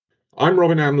I'm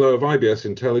Robin Amler of IBS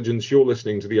Intelligence. You're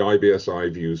listening to the IBS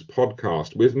iViews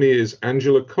podcast. With me is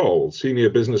Angela Cole,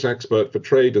 Senior Business Expert for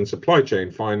Trade and Supply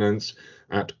Chain Finance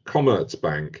at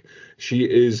Commerzbank. She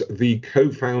is the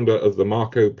co-founder of the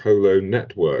Marco Polo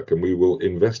Network, and we will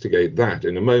investigate that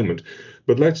in a moment.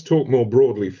 But let's talk more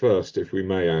broadly first, if we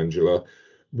may, Angela.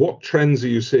 What trends are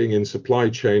you seeing in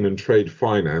supply chain and trade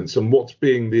finance, and what's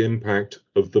being the impact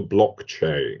of the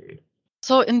blockchain?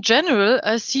 So in general,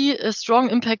 I see a strong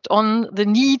impact on the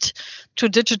need to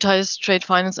digitize trade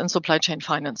finance and supply chain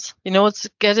finance. It's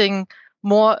getting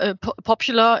more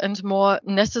popular and more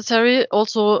necessary,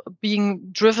 also being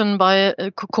driven by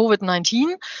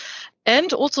COVID-19.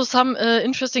 And also some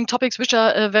interesting topics which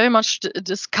are very much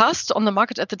discussed on the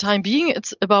market at the time being.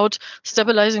 It's about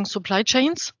stabilizing supply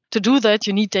chains. To do that,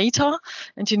 you need data,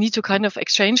 and you need to kind of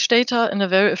exchange data in a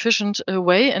very efficient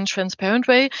way and transparent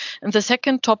way. And the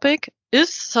second topic is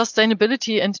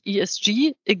sustainability and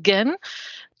ESG. Again,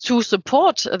 to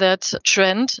support that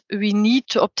trend, we need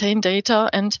to obtain data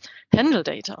and handle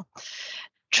data.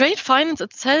 Trade finance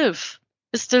itself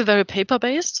is still very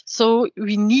paper-based, so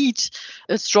we need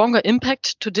a stronger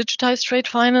impact to digitize trade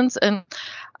finance. And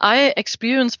I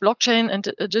experience blockchain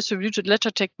and distributed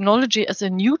ledger technology as a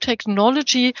new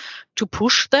technology to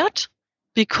push that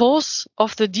because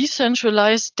of the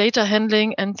decentralized data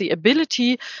handling and the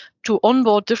ability to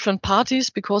onboard different parties,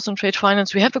 because in trade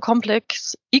finance we have a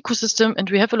complex ecosystem and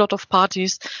we have a lot of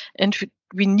parties, and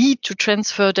we need to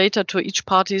transfer data to each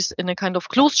parties in a kind of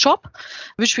closed shop,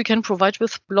 which we can provide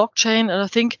with blockchain. And I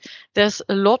think there's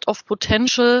a lot of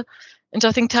potential, and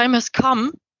I think time has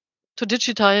come to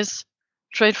digitize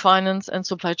trade finance and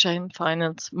supply chain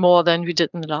finance more than we did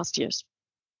in the last years.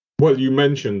 Well, you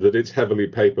mentioned that it's heavily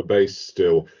paper-based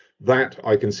still. That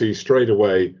I can see straight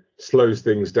away slows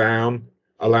things down,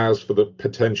 allows for the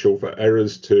potential for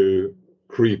errors to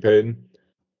creep in.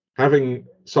 Having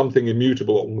something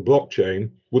immutable on the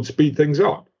blockchain would speed things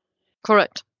up.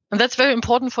 Correct. And that's very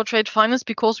important for trade finance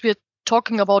because we are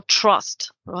talking about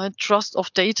trust, right? Trust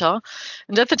of data.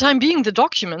 And at the time being, the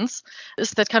documents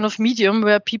is that kind of medium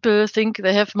where people think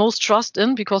they have most trust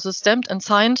in because it's stamped and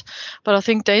signed. But I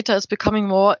think data is becoming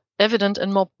more evident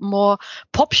and more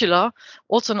popular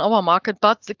also in our market.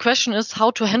 But the question is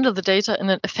how to handle the data in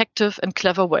an effective and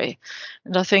clever way.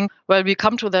 And I think, well, we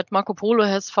come to that. Marco Polo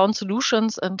has found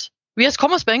solutions, and we as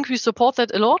Commerzbank, we support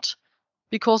that a lot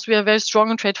because we are very strong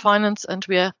in trade finance and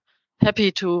we are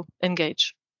happy to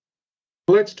engage.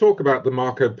 Let's talk about the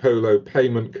Marco Polo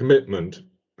payment commitment.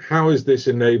 How is this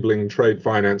enabling trade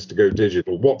finance to go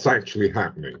digital? What's actually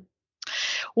happening?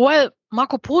 Well,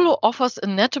 Marco Polo offers a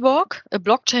network, a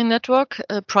blockchain network,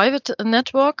 a private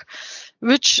network,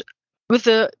 which with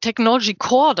the technology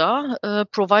Corda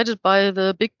provided by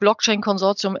the big blockchain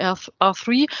consortium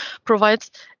Ep3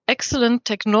 provides excellent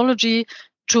technology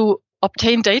to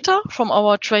obtain data from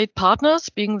our trade partners,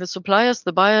 being the suppliers,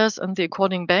 the buyers, and the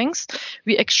according banks.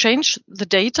 We exchange the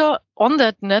data on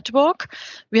that network.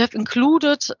 We have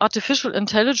included artificial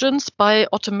intelligence by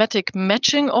automatic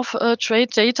matching of trade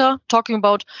data, talking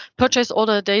about purchase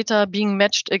order data being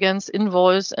matched against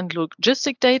invoice and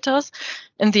logistic data.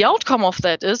 And the outcome of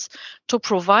that is to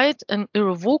provide an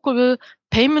irrevocable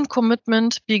payment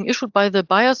commitment being issued by the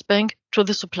buyer's bank to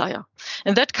the supplier.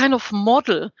 And that kind of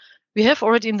model we have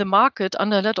already in the market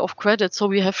under letter of credit. So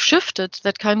we have shifted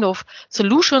that kind of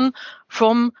solution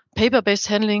from paper-based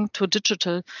handling to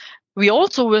digital. We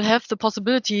also will have the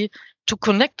possibility to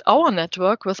connect our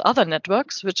network with other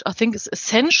networks, which I think is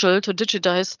essential to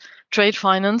digitize trade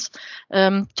finance,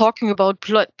 talking about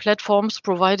platforms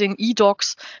providing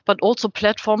e-docs, but also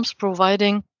platforms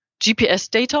providing GPS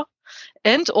data,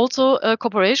 and also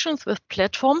cooperations with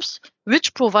platforms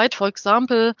which provide, for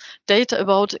example, data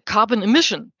about carbon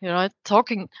emission, right?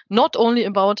 Talking not only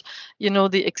about,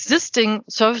 the existing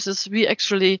services we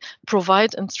actually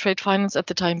provide in trade finance at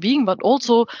the time being, but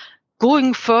also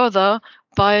going further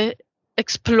by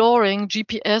exploring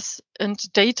GPS and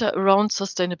data around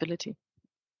sustainability.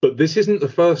 But this isn't the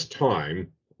first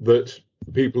time that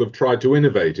people have tried to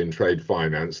innovate in trade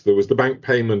finance. There was the bank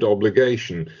payment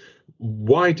obligation.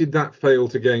 Why did that fail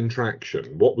to gain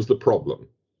traction? What was the problem?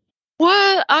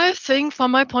 Well, I think from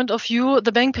my point of view,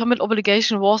 the bank payment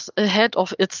obligation was ahead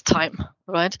of its time.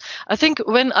 right? I think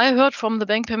when I heard from the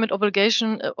bank payment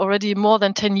obligation already more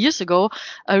than 10 years ago,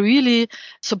 I really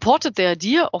supported the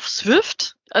idea of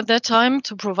SWIFT at that time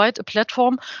to provide a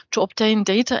platform to obtain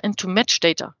data and to match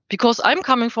data. Because I'm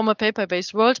coming from a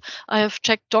paper-based world, I have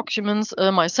checked documents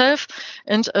myself,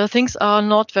 and things are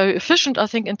not very efficient, I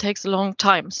think, and takes a long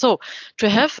time. So to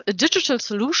have a digital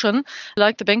solution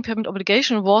like the bank payment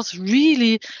obligation was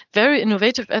really very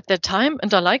innovative at that time,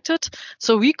 and I liked it.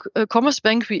 So we, Commerce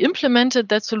Bank, we implemented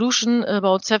that solution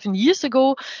about 7 years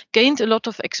ago, gained a lot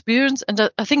of experience, and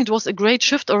I think it was a great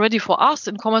shift already for us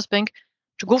in Commerce Bank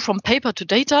to go from paper to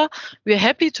data. We are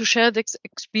happy to share this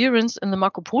experience in the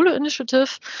Marco Polo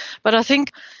initiative. But I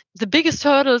think the biggest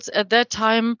hurdles at that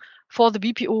time for the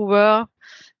BPO were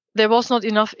there was not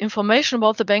enough information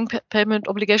about the bank payment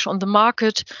obligation on the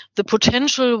market. The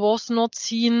potential was not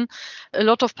seen. A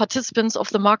lot of participants of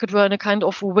the market were in a kind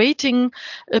of waiting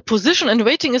position, and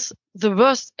waiting is the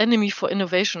worst enemy for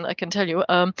innovation, I can tell you.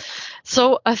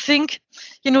 So I think,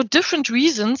 different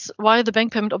reasons why the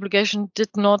bank payment obligation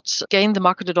did not gain the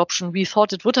market adoption we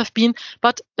thought it would have been,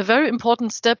 but a very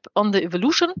important step on the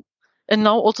evolution. And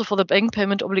now also for the bank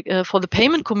payment for the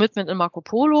payment commitment in Marco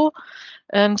Polo.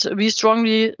 And we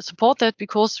strongly support that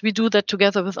because we do that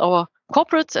together with our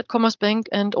corporates at Commerce Bank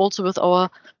and also with our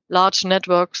large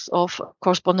networks of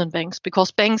correspondent banks,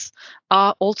 because banks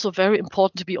are also very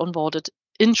important to be onboarded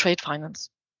in trade finance.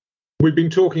 We've been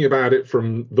talking about it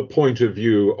from the point of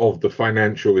view of the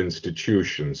financial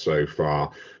institution so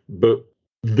far, but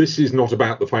this is not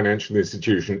about the financial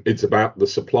institution, it's about the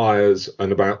suppliers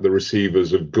and about the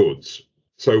receivers of goods.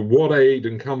 So what aid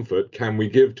and comfort can we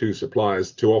give to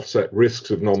suppliers to offset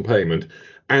risks of non-payment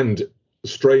and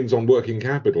strains on working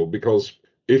capital? Because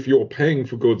if you're paying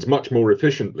for goods much more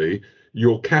efficiently,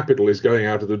 your capital is going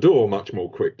out of the door much more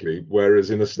quickly,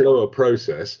 whereas in a slower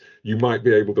process, you might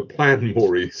be able to plan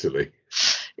more easily.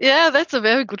 Yeah, that's a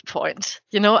very good point.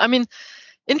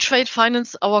 In trade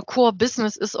finance, our core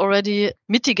business is already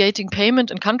mitigating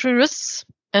payment and country risks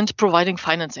and providing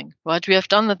financing, right? We have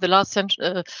done that the last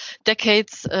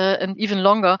decades and even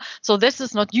longer. So this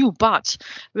is not new, but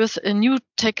with a new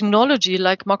technology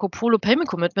like Marco Polo payment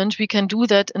commitment, we can do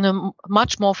that in a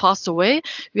much more faster way.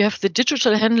 We have the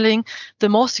digital handling, the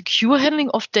more secure handling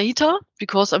of data,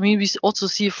 because we also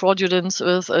see fraudulence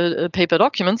with paper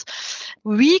documents.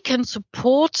 We can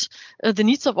support the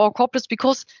needs of our corporates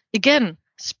because, again,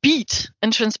 speed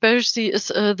and transparency is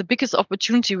the biggest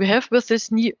opportunity we have with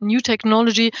this new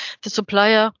technology. The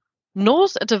supplier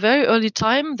knows at a very early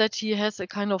time that he has a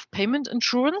kind of payment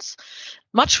insurance.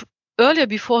 Much earlier,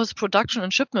 before his production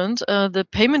and shipment, the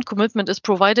payment commitment is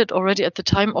provided already at the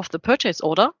time of the purchase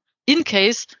order, in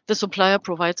case the supplier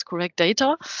provides correct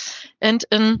data. And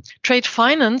in trade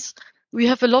finance, we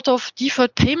have a lot of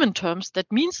deferred payment terms.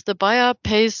 That means the buyer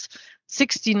pays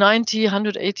 60, 90,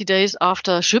 180 days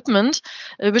after shipment,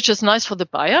 which is nice for the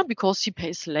buyer because he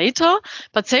pays later.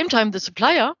 But same time, the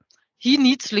supplier, he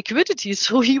needs liquidity,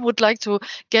 so he would like to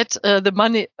get the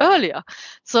money earlier.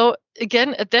 So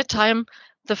again, at that time,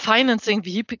 the financing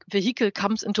vehicle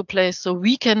comes into place. So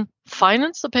we can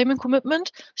finance the payment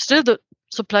commitment. Still, the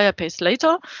supplier pays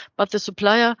later, but the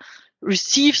supplier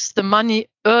receives the money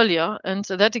earlier, and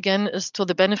that again is to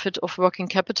the benefit of working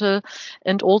capital.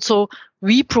 And also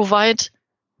we provide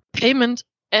payment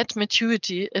at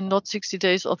maturity and not 60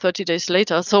 days or 30 days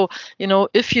later. So,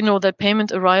 if that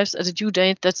payment arrives at a due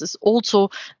date, that is also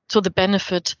to the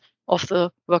benefit of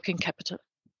the working capital.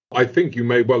 I think you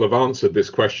may well have answered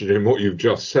this question in what you've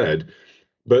just said,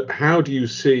 but how do you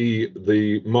see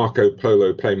the Marco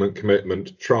Polo payment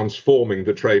commitment transforming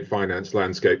the trade finance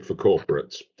landscape for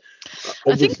corporates?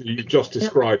 Obviously, you just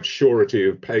described surety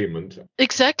of payment.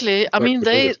 Exactly.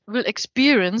 They will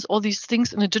experience all these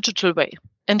things in a digital way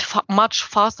and much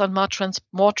faster and much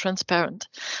more transparent.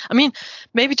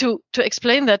 Maybe to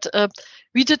explain that,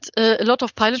 we did a lot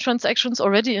of pilot transactions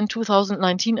already in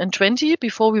 2019 and 20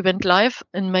 before we went live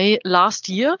in May last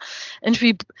year. And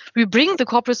we bring the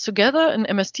corporates together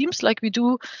in MS Teams like we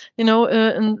do,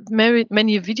 in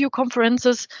many video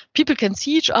conferences. People can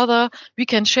see each other. We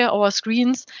can share our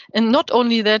screens. And not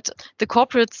only that, the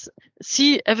corporates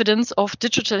see evidence of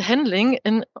digital handling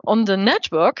on the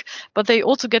network, but they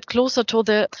also get closer to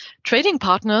their trading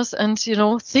partners. And,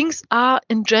 things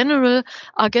in general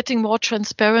are getting more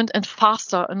transparent and faster.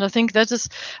 And I think that is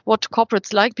what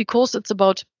corporates like, because it's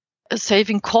about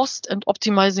saving cost and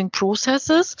optimizing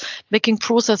processes, making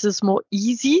processes more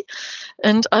easy.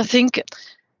 And I think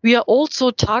we are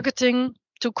also targeting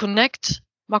to connect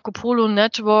Marco Polo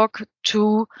network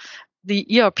to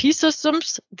the ERP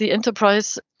systems, the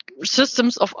enterprise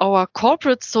systems of our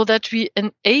corporates, so that we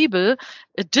enable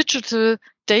a digital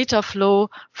data flow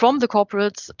from the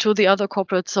corporates to the other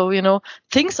corporates. So,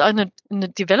 things are in the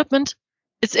development.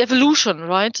 It's evolution,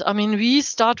 right? I mean, we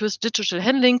start with digital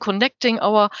handling, connecting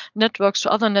our networks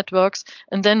to other networks,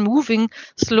 and then moving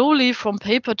slowly from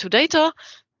paper to data.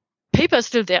 Paper is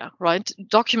still there, right?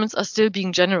 Documents are still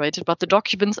being generated, but the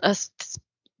documents are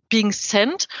being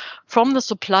sent from the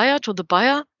supplier to the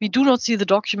buyer. We do not see the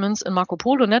documents in Marco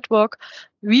Polo network.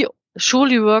 We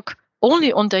surely work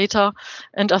only on data,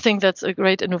 and I think that's a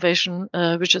great innovation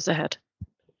which is ahead.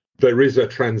 There is a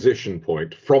transition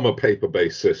point from a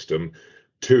paper-based system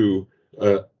to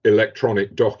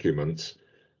electronic documents.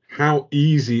 How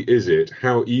easy is it?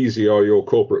 How easy are your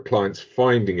corporate clients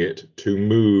finding it to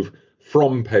move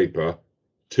from paper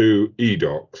to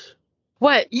eDocs?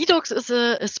 Well, eDocs is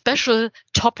a special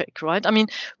topic, right? I mean,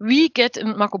 we get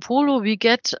in Marco Polo, we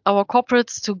get our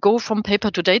corporates to go from paper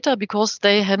to data because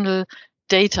they handle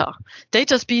data.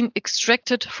 Data is being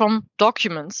extracted from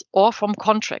documents or from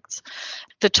contracts.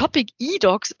 The topic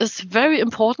eDocs is very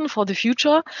important for the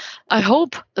future. I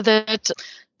hope that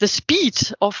the speed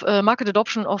of market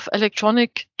adoption of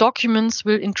electronic documents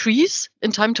will increase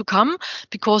in time to come,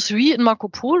 because we in Marco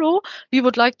Polo, we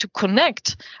would like to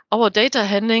connect our data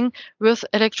handling with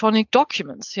electronic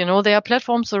documents. There are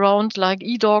platforms around like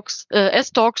eDocs,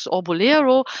 SDocs or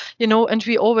Bolero, and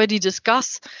we already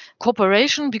discuss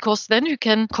cooperation, because then you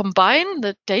can combine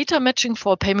the data matching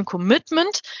for a payment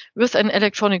commitment with an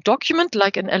electronic document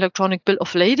like an electronic bill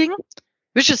of lading,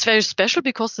 which is very special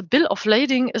because the bill of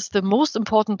lading is the most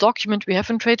important document we have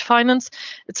in trade finance.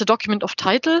 It's a document of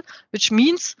title, which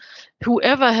means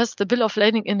whoever has the bill of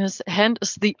lading in his hand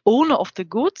is the owner of the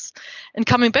goods. And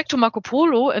coming back to Marco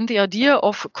Polo and the idea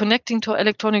of connecting to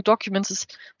electronic documents is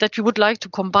that we would like to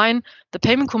combine the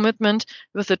payment commitment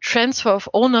with the transfer of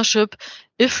ownership.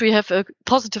 If we have a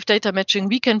positive data matching,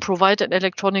 we can provide an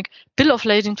electronic bill of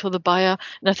lading to the buyer.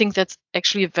 And I think that's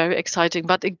actually very exciting.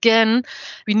 But again,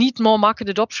 we need more market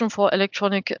adoption for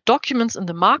electronic documents in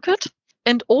the market,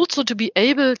 and also to be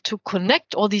able to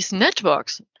connect all these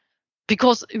networks,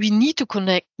 because we need to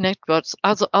connect networks.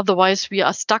 Otherwise, we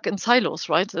are stuck in silos,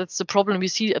 right? That's the problem we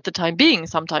see at the time being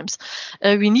sometimes.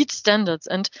 We need standards.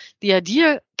 And the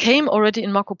idea came already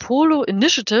in Marco Polo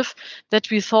initiative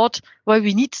that we thought, well,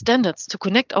 we need standards to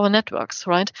connect our networks,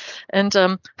 right?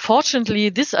 And fortunately,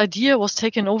 this idea was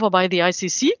taken over by the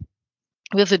ICC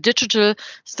with the Digital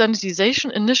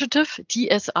Standardization Initiative,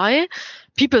 DSI.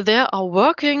 People there are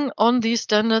working on these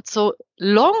standards. So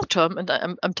long term, and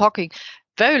I'm talking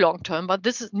very long term, but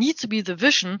this needs to be the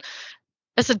vision.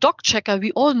 As a doc checker,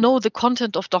 we all know the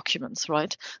content of documents,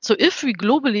 right? So if we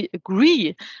globally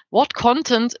agree what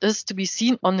content is to be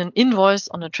seen on an invoice,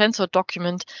 on a transfer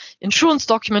document, insurance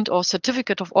document, or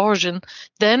certificate of origin,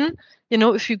 then,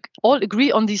 if you all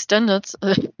agree on these standards,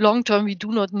 long term, we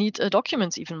do not need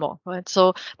documents even more, right?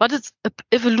 So, but it's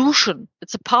evolution.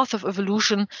 It's a path of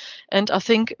evolution. And I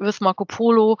think with Marco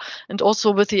Polo and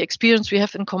also with the experience we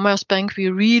have in Commerzbank, we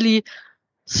really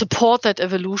support that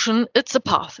evolution. It's a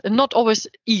path and not always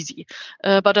easy,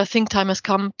 but I think time has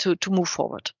come to move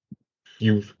forward.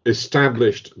 You've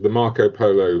established the Marco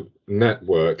Polo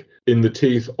network in the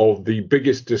teeth of the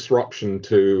biggest disruption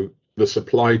to the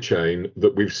supply chain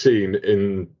that we've seen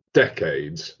in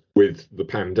decades with the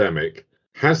pandemic.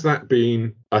 Has that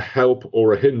been a help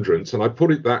or a hindrance? And I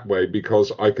put it that way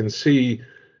because I can see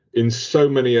in so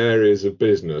many areas of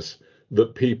business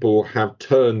that people have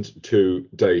turned to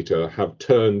data, have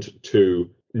turned to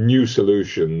new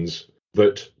solutions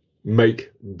that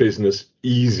make business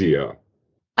easier.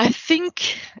 I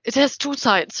think it has two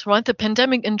sides, right? The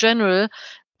pandemic in general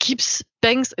keeps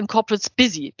banks and corporates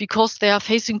busy because they are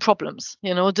facing problems,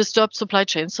 disturbed supply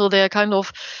chains. So they are kind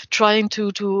of trying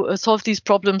to solve these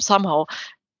problems somehow.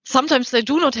 Sometimes they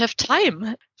do not have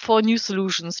time for new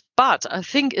solutions, but I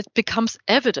think it becomes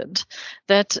evident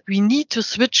that we need to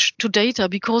switch to data,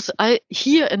 because I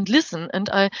hear and listen, and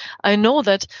I know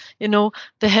that,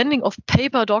 the handling of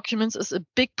paper documents is a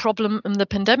big problem in the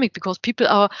pandemic, because people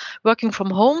are working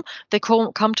from home, they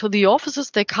come to the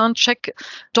offices, they can't check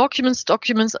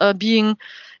documents are being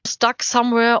stuck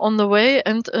somewhere on the way,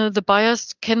 and the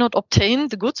buyers cannot obtain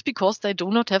the goods because they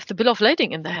do not have the bill of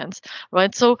lading in their hands,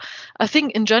 right? So I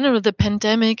think in general, the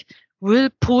pandemic will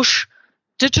push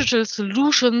digital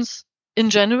solutions in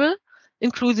general,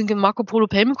 including the Marco Polo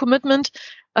payment commitment.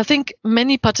 I think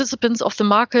many participants of the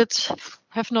market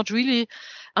have not really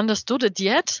understood it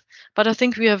yet, but I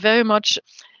think we are very much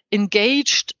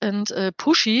engaged and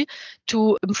pushy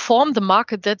to inform the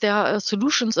market that there are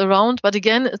solutions around. But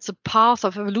again, it's a path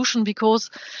of evolution because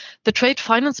the trade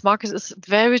finance market is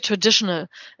very traditional,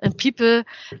 and people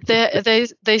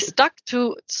they stuck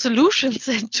to solutions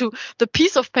and to the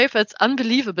piece of paper. It's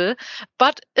unbelievable,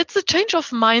 but it's a change of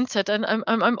mindset, and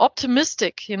I'm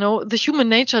optimistic. The human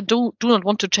nature do not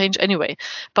want to change anyway,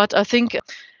 but I think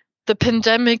the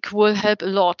pandemic will help a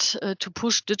lot to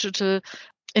push digital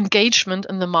engagement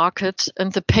in the market,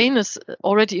 and the pain is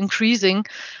already increasing.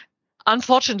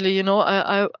 Unfortunately,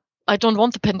 I don't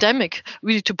want the pandemic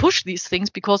really to push these things,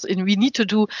 because we need to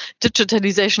do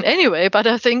digitalization anyway. But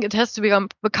I think it has to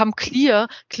become clearer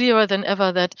than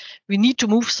ever that we need to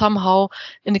move somehow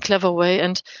in a clever way,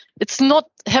 and it's not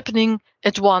happening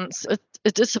at once.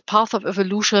 It is a path of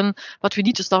evolution, but we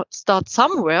need to start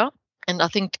somewhere. And I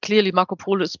think clearly Marco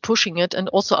Polo is pushing it, and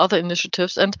also other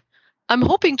initiatives. And I'm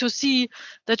hoping to see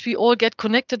that we all get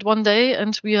connected one day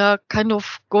and we are kind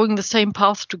of going the same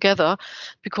path together,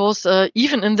 because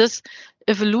even in this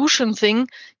evolution thing,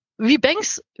 we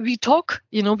banks, we talk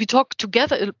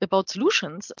together about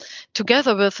solutions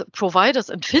together with providers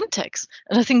and fintechs.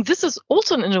 And I think this is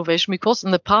also an innovation, because in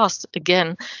the past,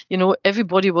 again,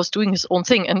 everybody was doing his own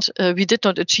thing, and we did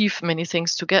not achieve many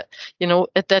things to get,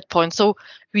 at that point. So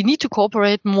we need to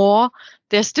cooperate more.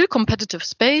 There's still competitive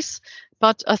space,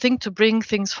 but I think to bring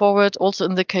things forward, also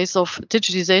in the case of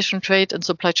digitization, trade and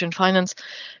supply chain finance,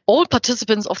 all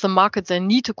participants of the market, they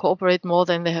need to cooperate more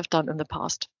than they have done in the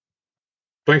past.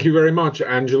 Thank you very much,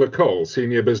 Angela Cole,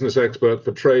 Senior Business Expert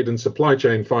for Trade and Supply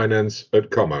Chain Finance at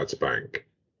Commerzbank.